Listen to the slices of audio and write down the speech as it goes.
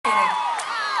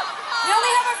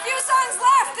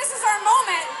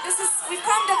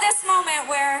moment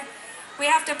where we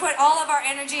have to put all of our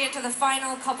energy into the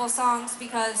final couple songs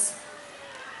because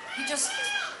you just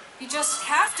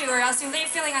have to, or else you leave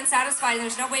feeling unsatisfied and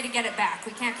there's no way to get it back.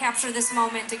 We can't capture this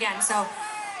moment again. So,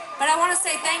 but I want to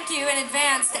say thank you in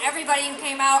advance to everybody who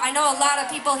came out. I know a lot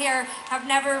of people here have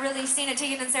never really seen a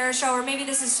Tegan and Sara show, or maybe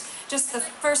this is just the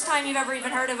first time you've ever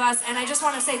even heard of us, and I just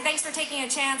want to say thanks for taking a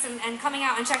chance and coming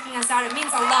out and checking us out. It means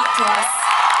a lot to us.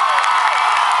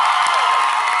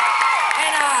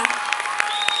 And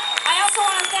I also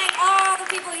want to thank all the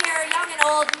people here, young and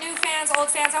old, new fans,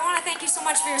 old fans. I want to thank you so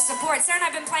much for your support. Sara and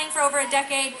I have been playing for over a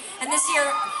decade, and this year,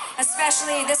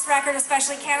 especially, this record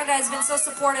especially, Canada has been so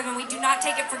supportive, and we do not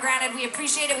take it for granted. We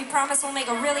appreciate it. We promise we'll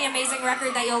make a really amazing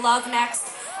record that you'll love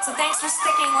next. So thanks for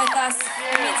sticking with us.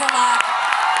 It means a lot.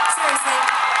 Seriously.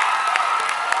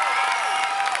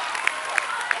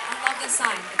 I love this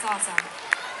sign. It's awesome.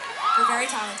 We're very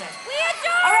talented.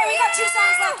 All right, we got 2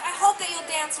 songs left. I hope that you'll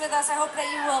dance with us. I hope that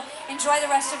you will enjoy the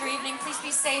rest of your evening. Please be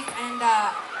safe, and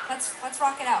let's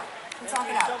rock it out. Let's rock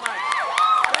it out. Thank you so much.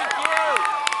 Thank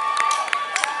you.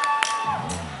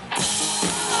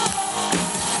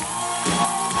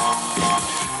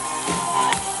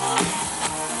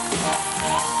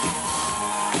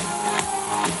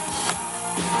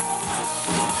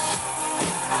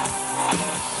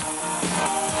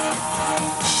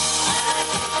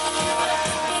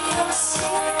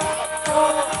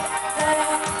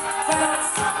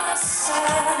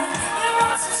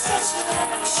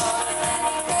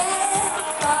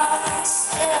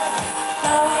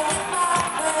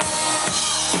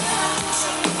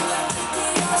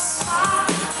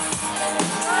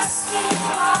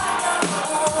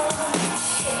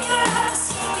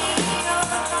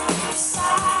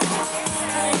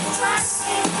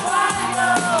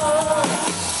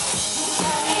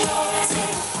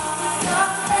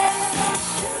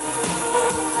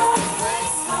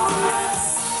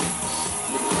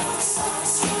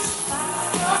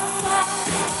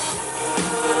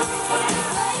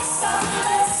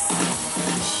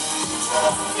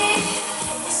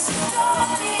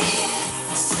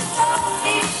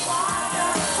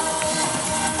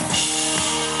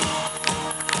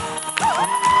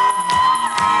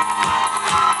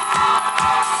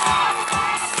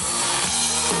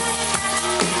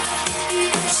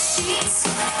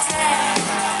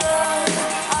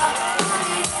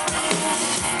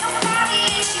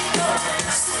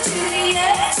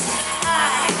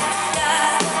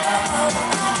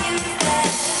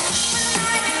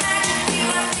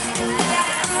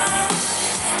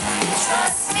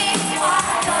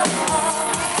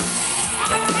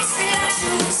 Your voice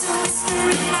relaxes, so whisper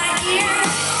in my ear.